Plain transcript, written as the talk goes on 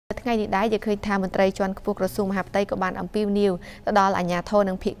ថ្ងៃនេះដែរយើងឃើញថាមន្ត្រីជាន់ខ្ពស់ក្រសួងមហាផ្ទៃក៏បានអំពាវនាវទៅដល់អាជ្ញាធរ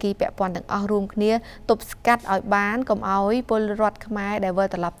និងភាគីពាក់ព័ន្ធទាំងអស់រួមគ្នាទប់ស្កាត់ឲ្យបានកុំឲ្យពលរដ្ឋខ្មែរដែលវិល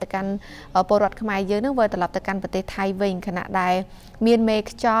ត្រឡប់ទៅកាន់ពលរដ្ឋខ្មែរយើងនឹងវិលត្រឡប់ទៅកាន់ប្រទេសថៃវិញខណៈដែលមានមេ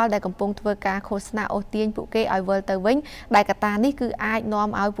ខ្យល់ដែលកំពុងធ្វើការឃោសនាអូសទាញពួកគេឲ្យវិលទៅវិញដែលកត្តានេះគឺអាចនាំ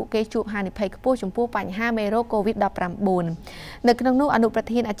ឲ្យពួកគេជួបហានិភ័យខ្ពស់ចំពោះបញ្ហាមេរោគ COVID-19 នៅក្នុងនោះអនុប្រ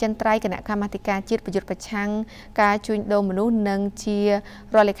ធានអចិន្ត្រៃយ៍គណៈកម្មាធិការជាតិប្រយុទ្ធប្រឆាំងការជួញដូរមនុស្សនិងជារ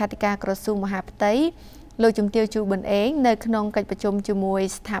ដ្ឋលេខាធិការក្រសួងមហាផ្ទៃលោកជំទាវ ជួប៊ុនអេងនៅក្នុងកិច្ចប្រជុំជាមួយ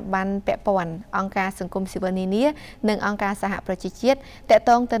ស្ថាប័នពាក់ព័ន្ធអង្គការសង្គមស៊ីវិលនានានិងអង្គការសហប្រជាជាតិតាក់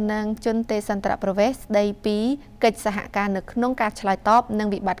ទងទៅនឹងជនទេសន្តរប្រវេសន៍ស្ដីពីកិច្ចសហការនៅក្នុងការឆ្លើយតបនឹង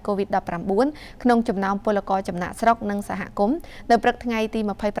វិបត្តិ COVID-19 ក្នុងចំណោមពលករចំណាក់ស្រុកនិងសហគមន៍នៅព្រឹកថ្ងៃទី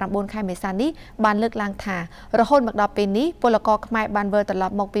29 ខែមេសានេះបានលើកឡើងថារហូតមកដល់ពេលនេះពលករខ្មែរបានវិលត្រឡ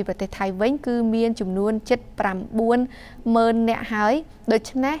ប់មកពីប្រទេសថៃវិញគឺមានចំនួនជិត 90,000 នាក់ហើយដូ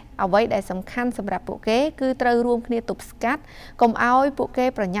ច្នេះអ្វីដែលសំខាន់សម្រាប់ពួកគេគឺត្រូវរួមគ្នាទប់ស្កាត់កុំឲ្យពួកគេ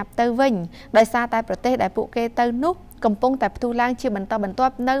ប្រញាប់ទៅវិញដោយសារតែប្រទេសដែលពួកគេទៅនោះកំពុងតែផ្ទុះឡើងជាបន្តបន្ទា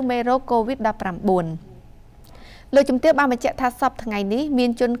ប់នៅមេរោគ COVID-19 លោកជំទាវបានបញ្ជាក់ថាសប្តាហ៍ថ្ងៃនេះមា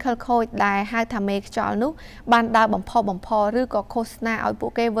នជនខិលខូចដែលហៅថាមេខ្យល់នោះបានដើរបំផុសឬក៏ឃោសនាឲ្យពួ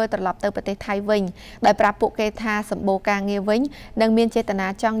កគេវិលត្រឡប់ទៅប្រទេសថៃវិញដោយប្រាប់ពួកគេថាសម្បូរការងារវិញនិងមានចេតនា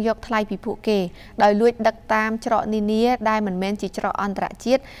ចង់យកថ្លៃពីពួកគេដោយលួចដឹកតាមច្រកនានាដែលមិនមែនជាច្រកអន្តរ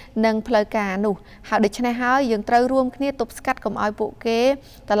ជាតិនិងផ្លូវការនោះហើយដូច្នេះហើយយើងត្រូវរួមគ្នាទប់ស្កាត់កុំឲ្យពួកគេ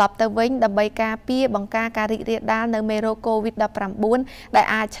ត្រឡប់ទៅវិញដើម្បីការពារបង្ការការរីករាលដាលនៅមេរោគ COVID-19 ដែល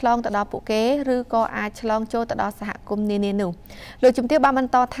អាចឆ្លងទៅដល់ពួកគេឬក៏អាចឆ្លងចូលទៅដល់សហគមន៍នានានោះលោកជំទាវបានប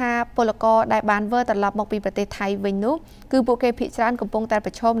ន្តថាពលករដែលបានវិលត្រឡប់មកពីប្រទេសថៃវិញនោះគឺពួកគេភាគច្រើនកំពុងតែប្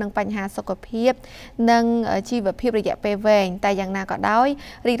រឈមនឹងបញ្ហាសុខភាពនិងជីវភាពរយៈពេលវែងតែយ៉ាងណាក៏ដោយ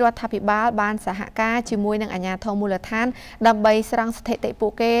រាជរដ្ឋាភិបាលបានសហការជាមួយនឹងអាជ្ញាធរមូលដ្ឋានដើម្បីស្រង់ស្ថិតិពួ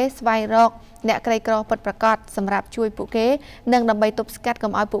កគេស្វែងរកអ្នកក្រីក្រពិតប្រាកដសម្រាប់ជួយពួកគេនិងដើម្បីទប់ស្កាត់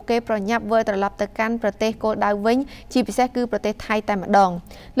កុំឲ្យពួកគេប្រញាប់វិលត្រឡប់ទៅកាន់ប្រទេសគោលដៅវិញជាពិសេសគឺប្រទេសថៃតែម្ដង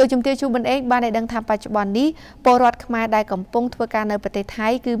លោកជំទាវ ជួប៊ុនអេងបានឲ្យដឹងថាបច្ចុប្បន្ននេះពលរដ្ឋខ្មែរដែលកំពុងធ្វើការនៅប្រទេសថៃ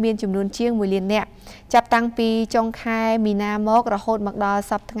គឺមានចំនួនជាង 1 លាននាក់ចាប់តាំងពីចុងខែមីនាមករហូតមកដល់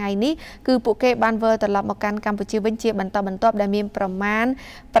សប្តាហ៍ថ្ងៃនេះគឺពួកគេបានវិលត្រឡប់មកកាន់កម្ពុជាវិញជាបន្តបន្ទាប់ដែលមានប្រមាណ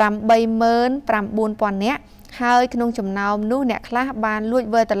 89,000 នាក់ហើយក្នុងចំណោមនោះអ្នកខ្លះបានលួច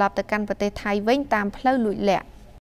វិលត្រឡប់ទៅកាន់ប្រទេសថៃវិញតាមផ្លូវលួចលាក់